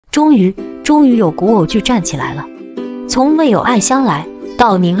终于有古偶剧站起来了。从未有爱相来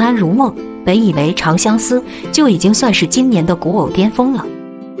到宁安如梦，本以为长相思就已经算是今年的古偶巅峰了。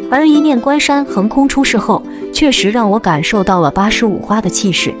而一念关山横空出世后，确实让我感受到了85花的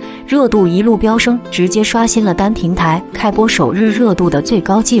气势，热度一路飙升，直接刷新了单平台开播首日热度的最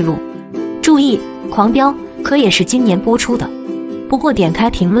高纪录。注意，狂飙可也是今年播出的。不过点开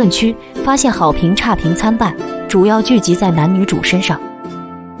评论区，发现好评差评参半，主要聚集在男女主身上。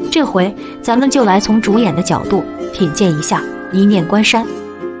这回咱们就来从主演的角度品鉴一下一念关山。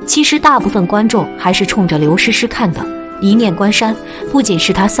其实大部分观众还是冲着刘诗诗看的。一念关山不仅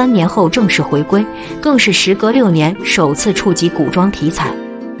是她3年后正式回归，更是时隔6年首次触及古装题材。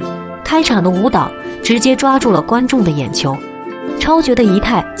开场的舞蹈直接抓住了观众的眼球，超绝的仪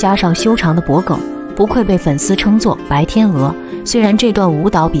态加上修长的脖颈，不愧被粉丝称作白天鹅。虽然这段舞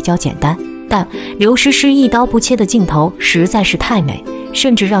蹈比较简单，但刘诗诗一刀不切的镜头实在是太美，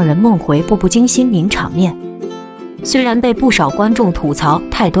甚至让人梦回步步惊心名场面。虽然被不少观众吐槽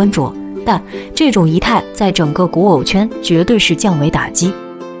太端着，但这种仪态在整个古偶圈绝对是降维打击。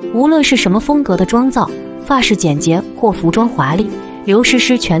无论是什么风格的妆造，发饰简洁或服装华丽，刘诗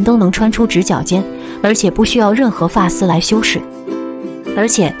诗全都能穿出直角肩，而且不需要任何发丝来修饰。而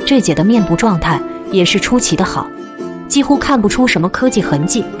且这姐的面部状态也是出奇的好，几乎看不出什么科技痕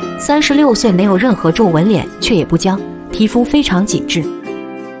迹。36岁没有任何皱纹，脸却也不僵，皮肤非常紧致，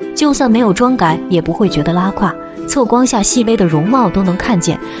就算没有妆感也不会觉得拉胯，侧光下细微的容貌都能看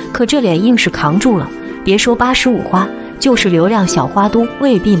见。可这脸硬是扛住了，别说85花，就是流量小花都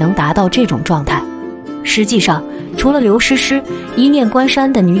未必能达到这种状态。实际上除了刘诗诗，一念关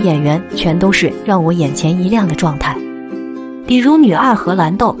山的女演员全都是让我眼前一亮的状态。比如女二荷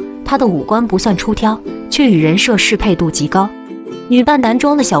兰豆，她的五官不算出挑，却与人设适配度极高，女扮男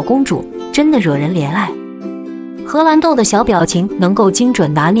装的小公主真的惹人怜爱。荷兰豆的小表情能够精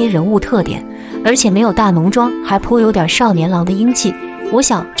准拿捏人物特点，而且没有大浓妆，还颇有点少年郎的英气。我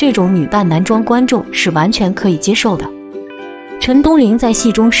想这种女扮男装观众是完全可以接受的。陈东玲在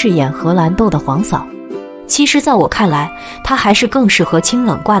戏中饰演荷兰豆的皇嫂，其实在我看来，她还是更适合清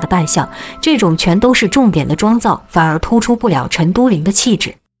冷挂的扮相，这种全都是重点的妆造反而突出不了陈都灵的气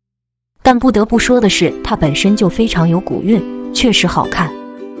质。但不得不说的是，她本身就非常有古韵，确实好看。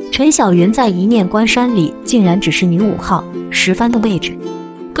陈小云在一念关山里竟然只是女5号10番的位置，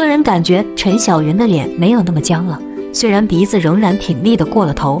个人感觉陈小云的脸没有那么僵了，虽然鼻子仍然挺立的过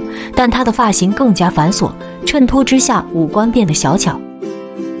了头，但她的发型更加繁琐，衬托之下五官变得小巧。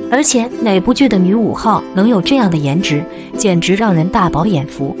而且哪部剧的女5号能有这样的颜值，简直让人大饱眼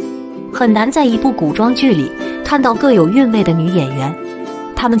福。很难在一部古装剧里看到各有韵味的女演员，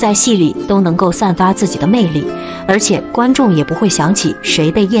她们在戏里都能够散发自己的魅力，而且观众也不会想起谁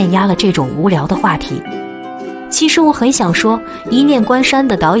被艳压了这种无聊的话题。其实我很想说，一念关山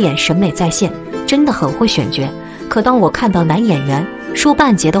的导演审美在线，真的很会选角。可当我看到男演员说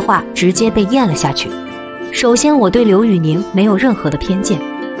半截的话直接被咽了下去。首先我对刘宇宁没有任何的偏见，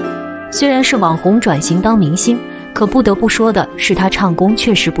虽然是网红转型当明星，可不得不说的是他唱功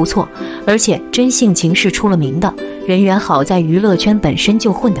确实不错，而且真性情是出了名的，人缘好在娱乐圈本身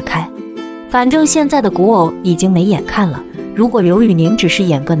就混得开。反正现在的古偶已经没眼看了，如果刘宇宁只是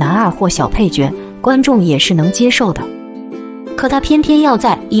演个男二或小配角，观众也是能接受的。可他偏偏要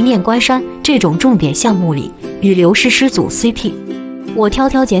在一念关山这种重点项目里与刘诗诗组 CP。 我挑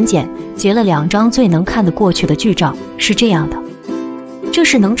挑拣拣截了2张最能看得过去的剧照，是这样的。这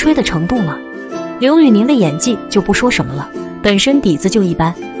是能吹的程度吗？刘宇宁的演技就不说什么了，本身底子就一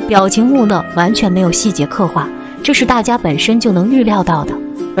般，表情木讷，完全没有细节刻画，这是大家本身就能预料到的。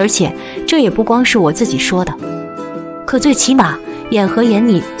而且这也不光是我自己说的，可最起码演和演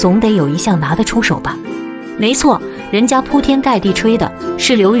你总得有一项拿得出手吧。没错，人家铺天盖地吹的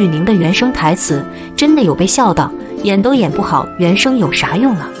是刘宇宁的原声台词，真的有被笑到，演都演不好，原声有啥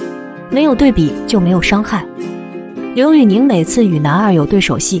用啊？没有对比就没有伤害。刘宇宁每次与男二有对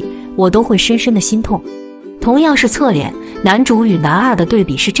手戏，我都会深深的心痛。同样是侧脸，男主与男二的对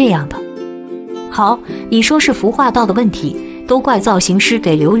比是这样的。好，你说是服化道的问题，都怪造型师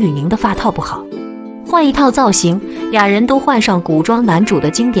给刘宇宁的发套不好。换一套造型，俩人都换上古装男主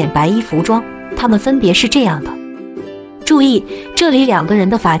的经典白衣服装，他们分别是这样的。注意，这里2个人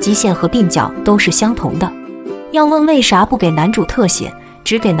的发际线和鬓角都是相同的。要问为啥不给男主特写，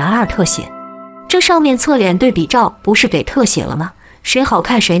只给男二特写？这上面侧脸对比照不是给特写了吗？谁好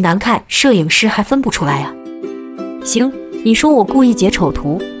看谁难看，摄影师还分不出来啊？行，你说我故意截丑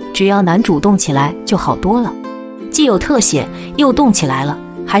图，只要男主动起来就好多了，既有特写又动起来了，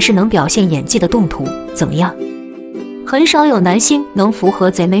还是能表现演技的动图，怎么样？很少有男星能符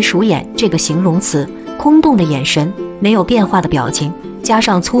合贼眉鼠眼这个形容词，空洞的眼神，没有变化的表情，加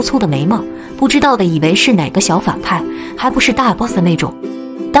上粗粗的眉毛，不知道的以为是哪个小反派，还不是大 boss 那种。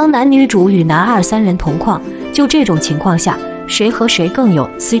当男女主与男二三人同框，就这种情况下，谁和谁更有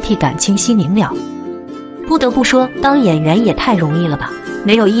CT 感清晰明了。不得不说，当演员也太容易了吧，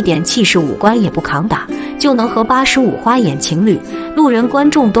没有一点气势，五官也不扛打，就能和85花演情侣，路人观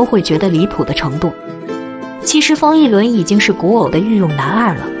众都会觉得离谱的程度。其实方逸伦已经是古偶的御用男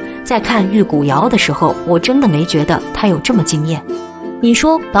二了，在看《玉骨遥》的时候，我真的没觉得他有这么惊艳。你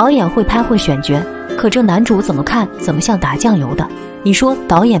说导演会拍会选角，可这男主怎么看怎么像打酱油的。你说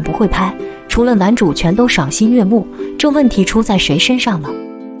导演不会拍，除了男主全都赏心悦目，这问题出在谁身上呢？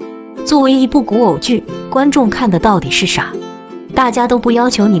作为一部古偶剧，观众看的到底是啥？大家都不要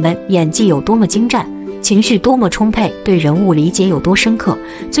求你们演技有多么精湛，情绪多么充沛，对人物理解有多深刻，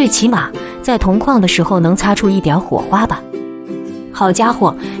最起码在同框的时候能擦出一点火花吧。好家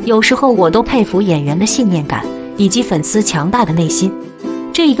伙，有时候我都佩服演员的信念感以及粉丝强大的内心。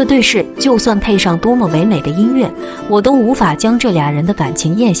这一个对视，就算配上多么唯美的音乐，我都无法将这俩人的感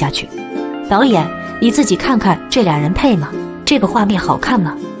情咽下去。导演，你自己看看这俩人配吗？这个画面好看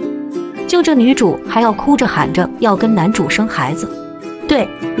吗？就这女主还要哭着喊着要跟男主生孩子。对，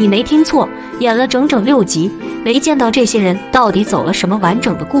你没听错，演了整整6集，没见到这些人到底走了什么完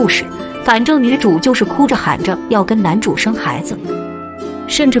整的故事，反正女主就是哭着喊着要跟男主生孩子，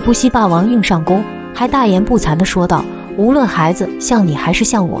甚至不惜霸王硬上弓，还大言不惭地说道，无论孩子像你还是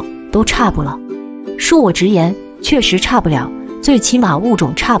像我，都差不了。恕我直言，确实差不了，最起码物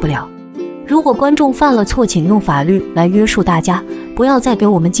种差不了。如果观众犯了错，请用法律来约束大家，不要再给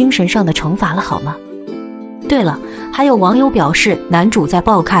我们精神上的惩罚了好吗？对了，还有网友表示，男主再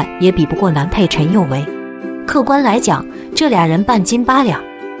不好看也比不过男配陈宥维。客观来讲，这俩人半斤八两。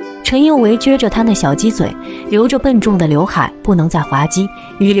陈宥维撅着他那小鸡嘴，留着笨重的刘海，不能再滑稽，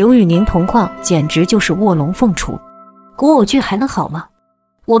与刘宇宁同框简直就是卧龙凤雏。古偶剧还能好吗？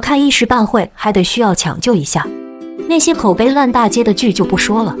我看一时半会还得需要抢救一下。那些口碑烂大街的剧就不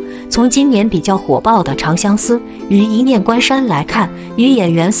说了，从今年比较火爆的《长相思》与《一念关山》来看，女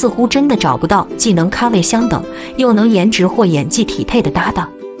演员似乎真的找不到既能咖位相等，又能颜值或演技匹配的搭档。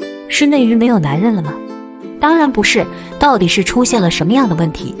是内娱没有男人了吗？当然不是，到底是出现了什么样的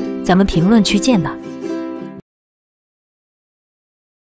问题？咱们评论区见吧。